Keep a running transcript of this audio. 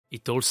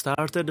It all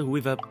started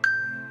with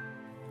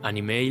an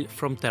email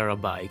from TERRA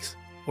Bikes,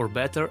 or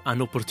better,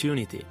 an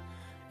opportunity,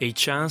 a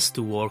chance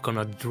to work on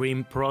a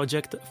dream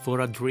project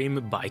for a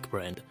dream bike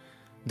brand,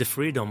 the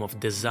freedom of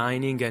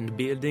designing and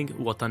building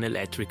what an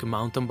electric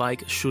mountain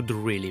bike should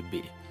really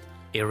be,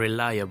 a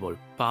reliable,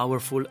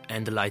 powerful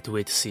and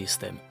lightweight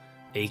system,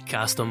 a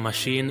custom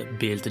machine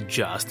built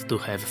just to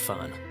have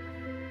fun.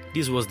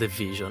 This was the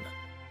vision,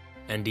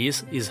 and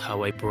this is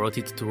how I brought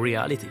it to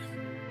reality.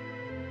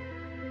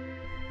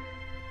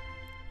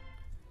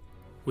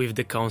 With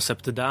the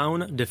concept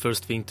down, the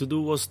first thing to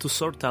do was to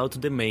sort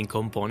out the main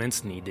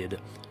components needed.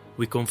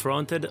 We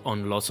confronted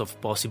on lots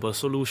of possible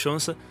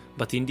solutions,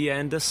 but in the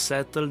end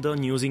settled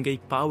on using a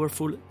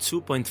powerful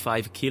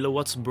 2.5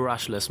 kilowatts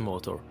brushless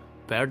motor,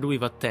 paired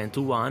with a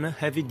 10:1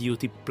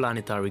 heavy-duty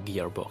planetary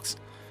gearbox.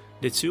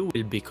 The two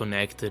will be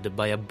connected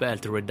by a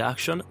belt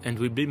reduction and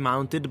will be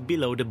mounted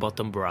below the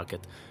bottom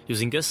bracket,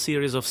 using a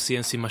series of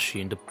CNC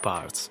machined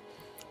parts.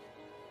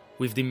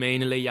 With the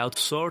main layout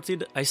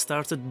sorted, I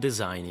started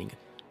designing.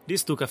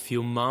 This took a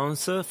few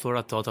months for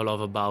a total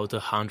of about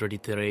 100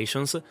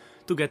 iterations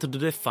to get to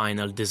the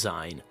final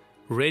design,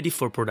 ready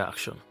for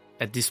production.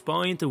 At this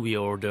point we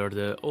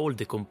ordered all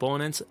the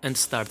components and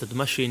started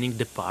machining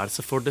the parts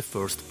for the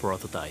first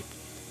prototype.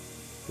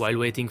 While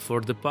waiting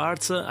for the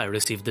parts, I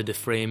received the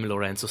frame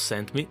Lorenzo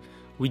sent me.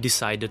 We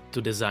decided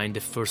to design the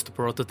first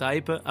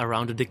prototype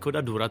around the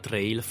Codadura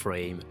Trail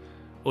frame,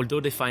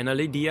 although the final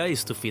idea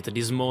is to fit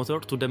this motor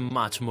to the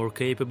much more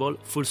capable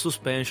full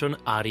suspension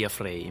Aria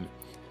frame.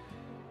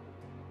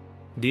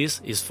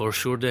 This is for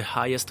sure the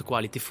highest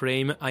quality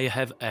frame I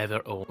have ever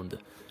owned.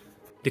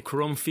 The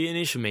chrome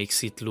finish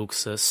makes it look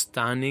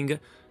stunning,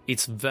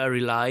 it's very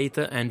light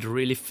and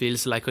really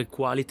feels like a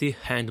quality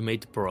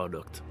handmade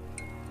product.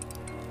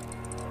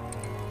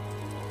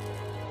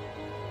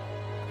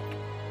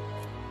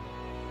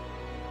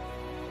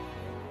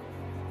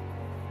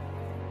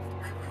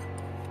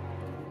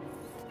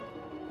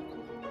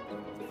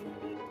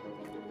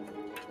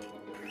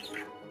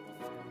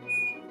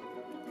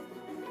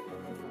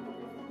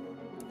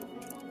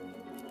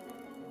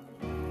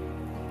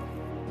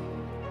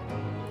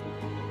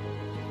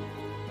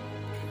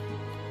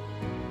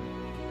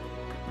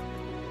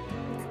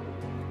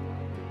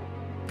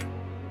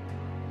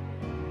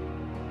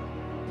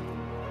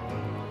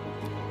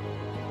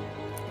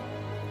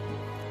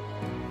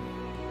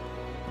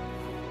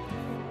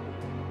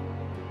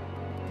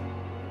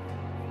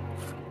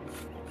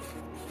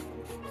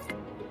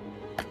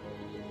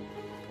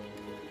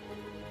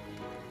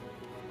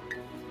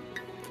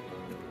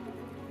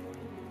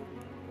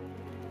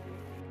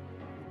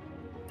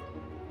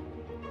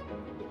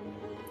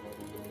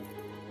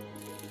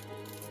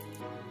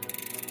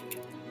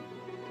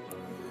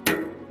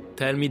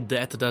 Tell me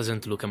that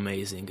doesn't look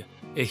amazing.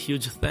 A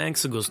huge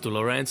thanks goes to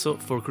Lorenzo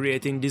for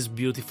creating this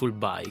beautiful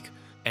bike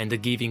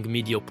and giving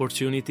me the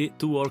opportunity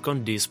to work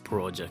on this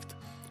project.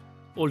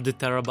 All the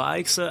TERRA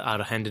bikes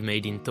are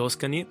handmade in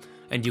Tuscany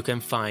and you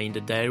can find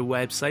their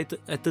website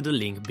at the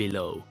link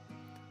below.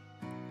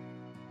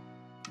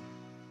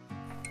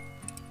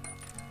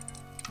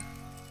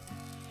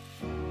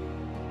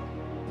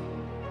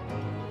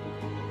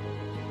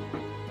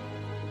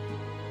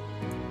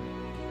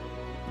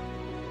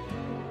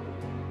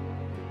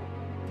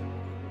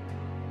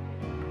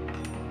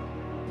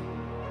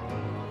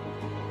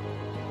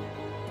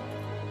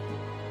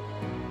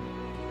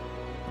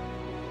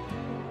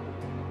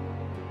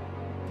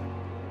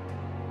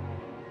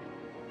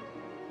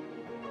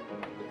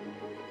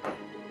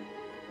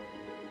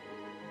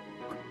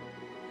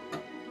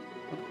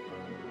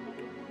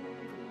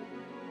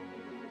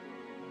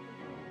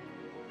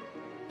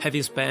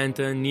 Having spent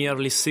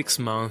nearly 6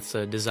 months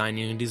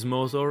designing this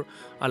motor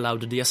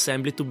allowed the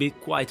assembly to be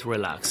quite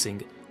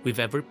relaxing, with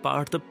every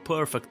part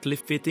perfectly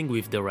fitting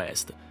with the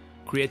rest,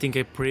 creating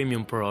a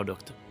premium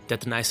product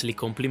that nicely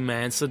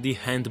complements the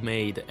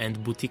handmade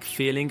and boutique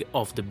feeling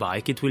of the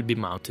bike it will be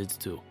mounted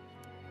to.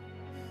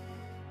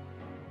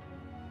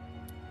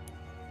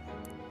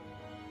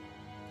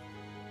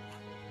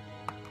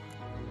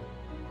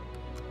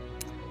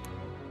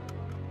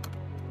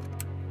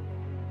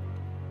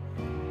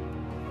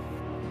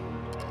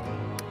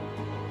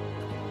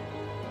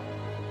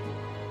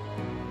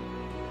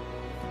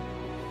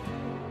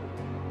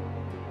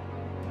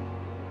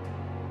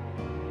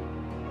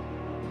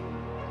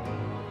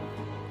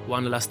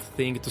 One last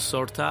thing to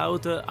sort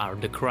out are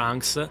the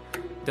cranks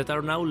that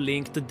are now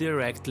linked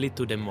directly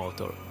to the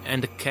motor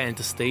and can't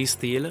stay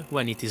still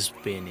when it is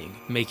spinning,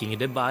 making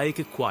the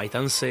bike quite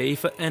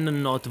unsafe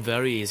and not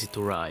very easy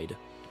to ride.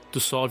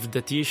 To solve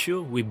that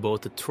issue, we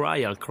bought a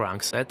trial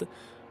crankset,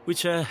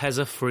 which has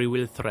a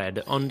freewheel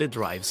thread on the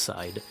drive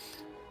side.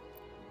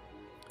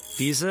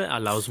 This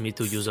allows me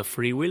to use a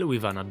freewheel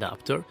with an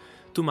adapter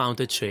to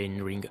mount a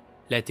chainring,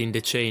 letting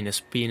the chain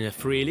spin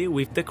freely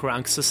with the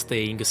cranks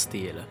staying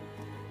still.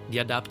 The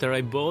adapter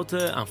I bought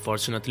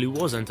unfortunately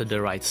wasn't the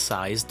right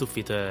size to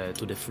fit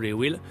to the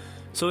freewheel,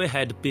 so I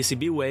had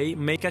PCBWay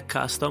make a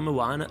custom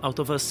one out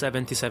of a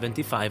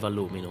 7075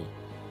 aluminum.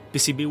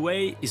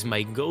 PCBWay is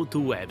my go-to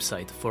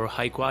website for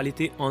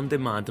high-quality,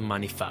 on-demand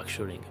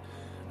manufacturing.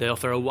 They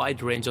offer a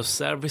wide range of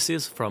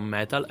services from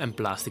metal and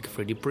plastic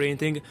 3D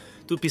printing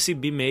to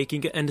PCB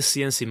making and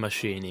CNC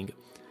machining.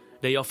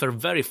 They offer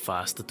very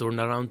fast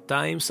turnaround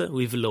times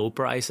with low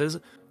prices,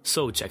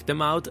 so check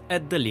them out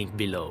at the link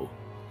below.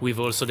 With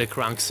also the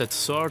crankset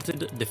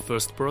sorted, the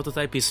first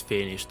prototype is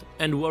finished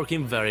and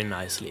working very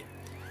nicely.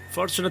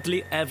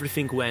 Fortunately,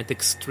 everything went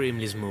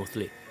extremely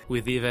smoothly,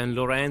 with even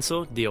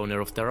Lorenzo, the owner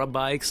of TERRA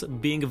Bikes,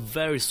 being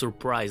very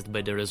surprised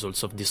by the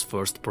results of this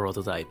first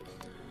prototype.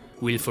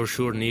 We'll for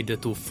sure need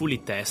to fully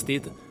test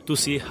it to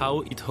see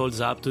how it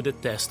holds up to the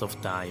test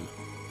of time,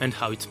 and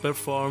how it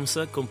performs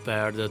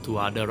compared to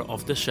other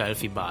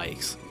off-the-shelf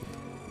bikes.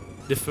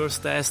 The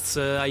first tests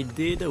I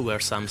did were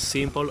some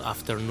simple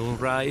afternoon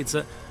rides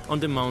on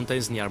the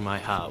mountains near my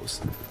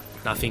house.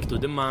 Nothing too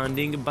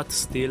demanding, but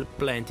still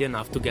plenty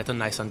enough to get a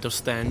nice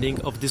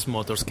understanding of this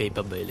motor's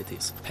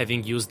capabilities.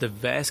 Having used the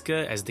VESC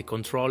as the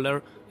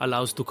controller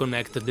allows to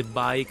connect the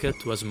bike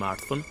to a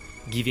smartphone,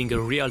 giving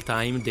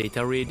real-time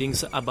data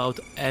readings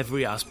about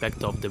every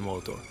aspect of the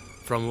motor,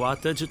 from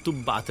wattage to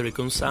battery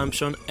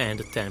consumption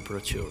and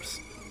temperatures.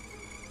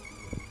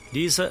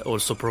 This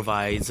also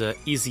provides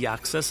easy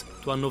access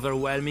to an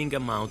overwhelming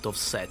amount of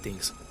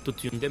settings to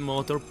tune the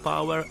motor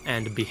power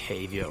and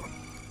behavior.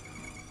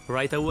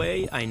 Right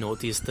away I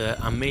noticed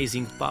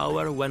amazing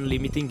power when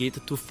limiting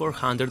it to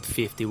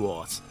 450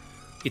 watts.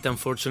 It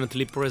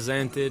unfortunately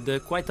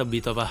presented quite a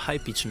bit of a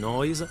high-pitched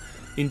noise,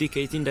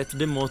 indicating that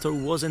the motor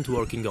wasn't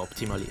working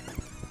optimally.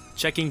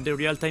 Checking the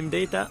real-time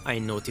data, I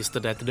noticed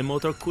that the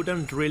motor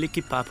couldn't really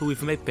keep up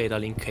with my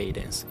pedaling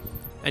cadence,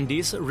 and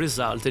this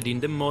resulted in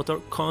the motor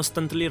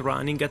constantly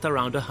running at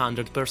around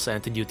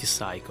 100% duty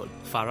cycle,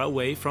 far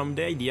away from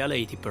the ideal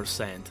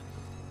 80%.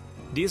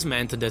 This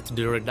meant that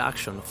the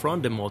reduction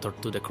from the motor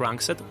to the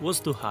crankset was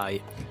too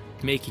high,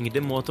 making the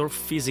motor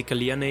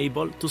physically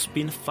unable to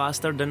spin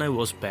faster than I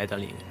was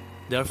pedaling,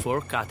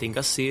 therefore cutting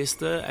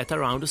assist at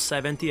around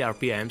 70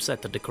 RPMs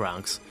at the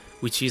cranks,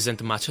 which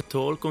isn't much at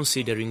all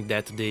considering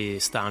that the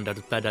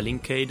standard pedaling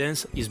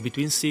cadence is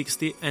between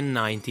 60 and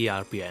 90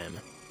 RPM.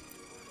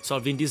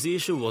 Solving this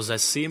issue was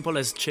as simple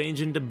as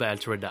changing the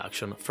belt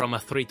reduction from a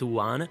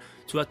 3:1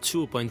 to a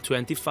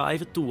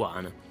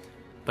 2.25:1,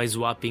 by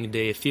swapping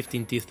the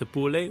 15th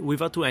pulley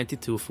with a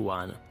 22th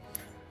one.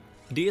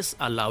 This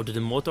allowed the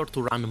motor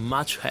to run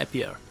much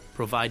happier,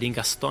 providing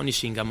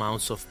astonishing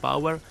amounts of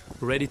power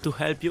ready to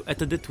help you at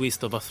the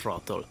twist of a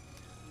throttle.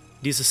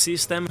 This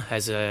system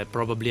has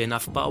probably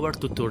enough power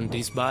to turn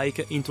this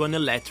bike into an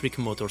electric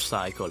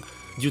motorcycle,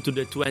 due to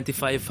the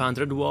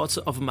 2500 watts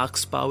of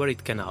max power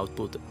it can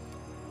output.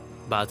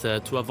 But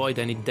to avoid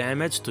any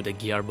damage to the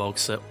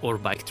gearbox or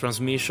bike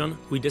transmission,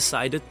 we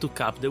decided to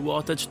cap the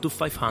wattage to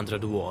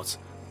 500 watts,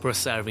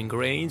 preserving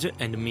range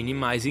and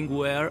minimizing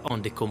wear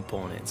on the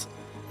components.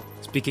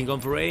 Speaking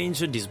of range,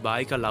 this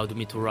bike allowed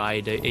me to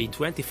ride a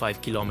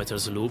 25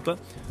 km loop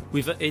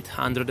with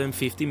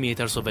 850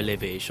 meters of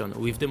elevation,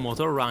 with the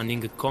motor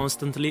running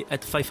constantly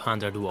at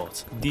 500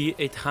 watts. The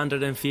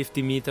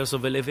 850 meters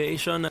of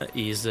elevation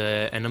is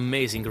an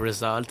amazing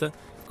result,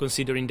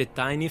 considering the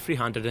tiny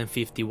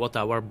 350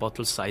 Wh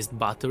bottle-sized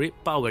battery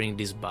powering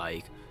this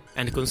bike,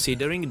 and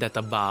considering that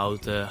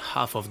about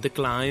half of the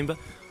climb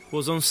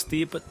was on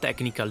steep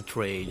technical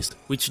trails,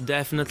 which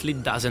definitely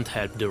doesn't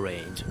help the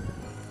range.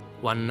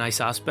 One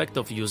nice aspect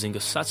of using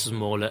such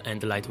small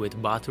and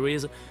lightweight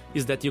batteries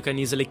is that you can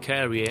easily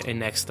carry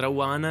an extra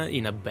one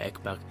in a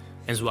backpack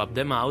and swap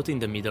them out in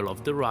the middle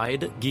of the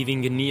ride,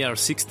 giving near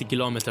 60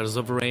 km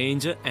of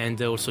range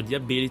and also the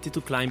ability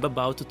to climb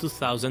about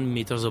 2000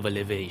 meters of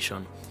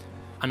elevation.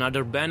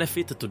 Another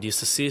benefit to this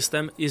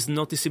system is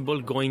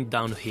noticeable going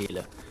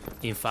downhill.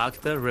 In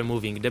fact,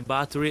 removing the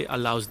battery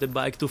allows the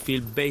bike to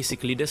feel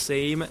basically the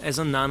same as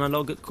an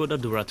analog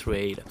Codadura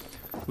trail,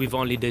 with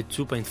only the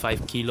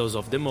 2.5 kilos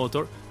of the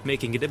motor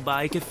making the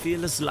bike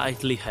feel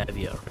slightly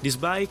heavier. This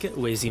bike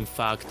weighs in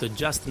fact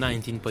just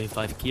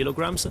 19.5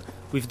 kilograms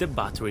with the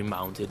battery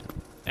mounted,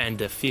 and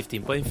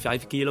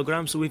 15.5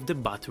 kilograms with the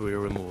battery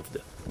removed.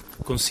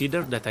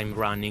 Consider that I'm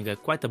running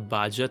quite a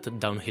budget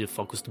downhill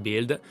focused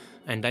build,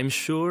 and I'm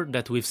sure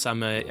that with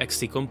some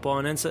XC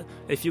components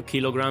a few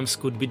kilograms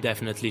could be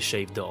definitely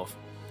shaved off.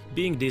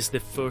 Being this the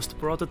first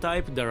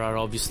prototype, there are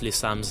obviously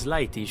some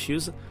slight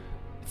issues.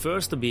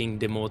 First being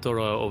the motor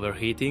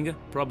overheating,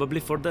 probably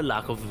for the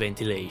lack of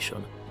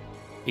ventilation.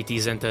 It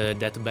isn't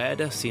that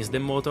bad, since the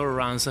motor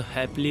runs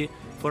happily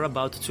for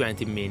about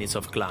 20 minutes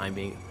of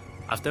climbing,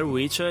 after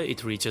which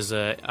it reaches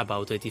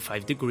about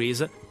 85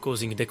 degrees,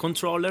 causing the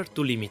controller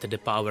to limit the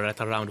power at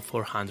around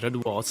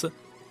 400 watts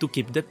to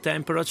keep the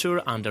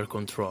temperature under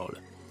control.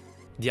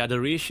 The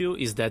other issue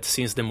is that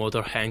since the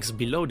motor hangs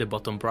below the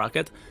bottom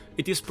bracket,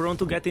 it is prone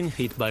to getting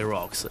hit by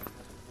rocks.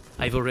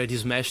 I've already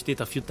smashed it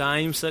a few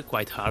times,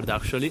 quite hard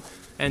actually,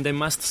 and I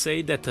must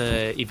say that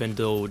even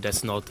though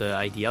that's not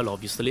ideal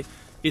obviously,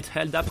 it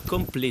held up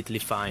completely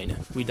fine,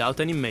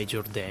 without any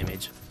major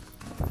damage.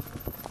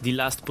 The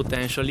last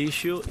potential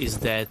issue is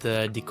that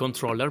the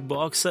controller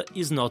box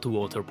is not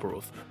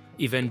waterproof,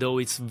 Even though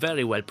it's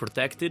very well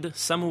protected,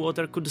 some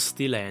water could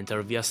still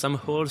enter via some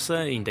holes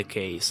in the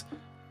case.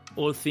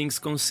 All things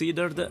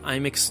considered,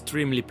 I'm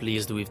extremely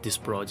pleased with this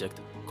project.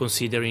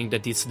 Considering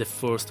that it's the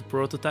first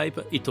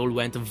prototype, it all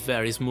went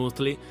very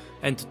smoothly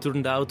and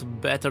turned out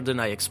better than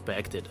I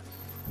expected.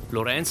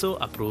 Lorenzo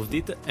approved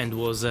it and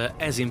was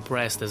as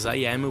impressed as I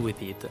am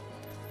with it.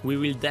 We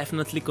will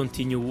definitely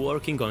continue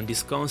working on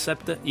this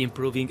concept,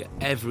 improving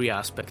every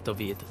aspect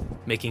of it,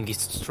 making it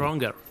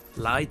stronger,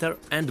 lighter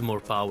and more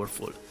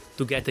powerful,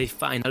 to get a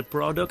final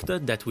product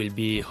that will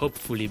be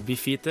hopefully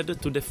fitted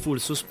to the full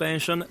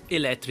suspension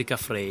Electrica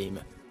frame,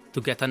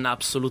 to get an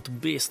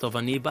absolute beast of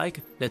an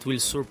e-bike that will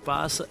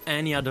surpass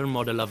any other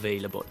model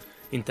available,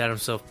 in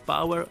terms of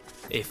power,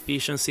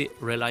 efficiency,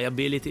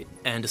 reliability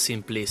and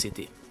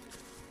simplicity.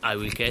 I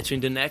will catch you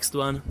in the next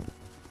one.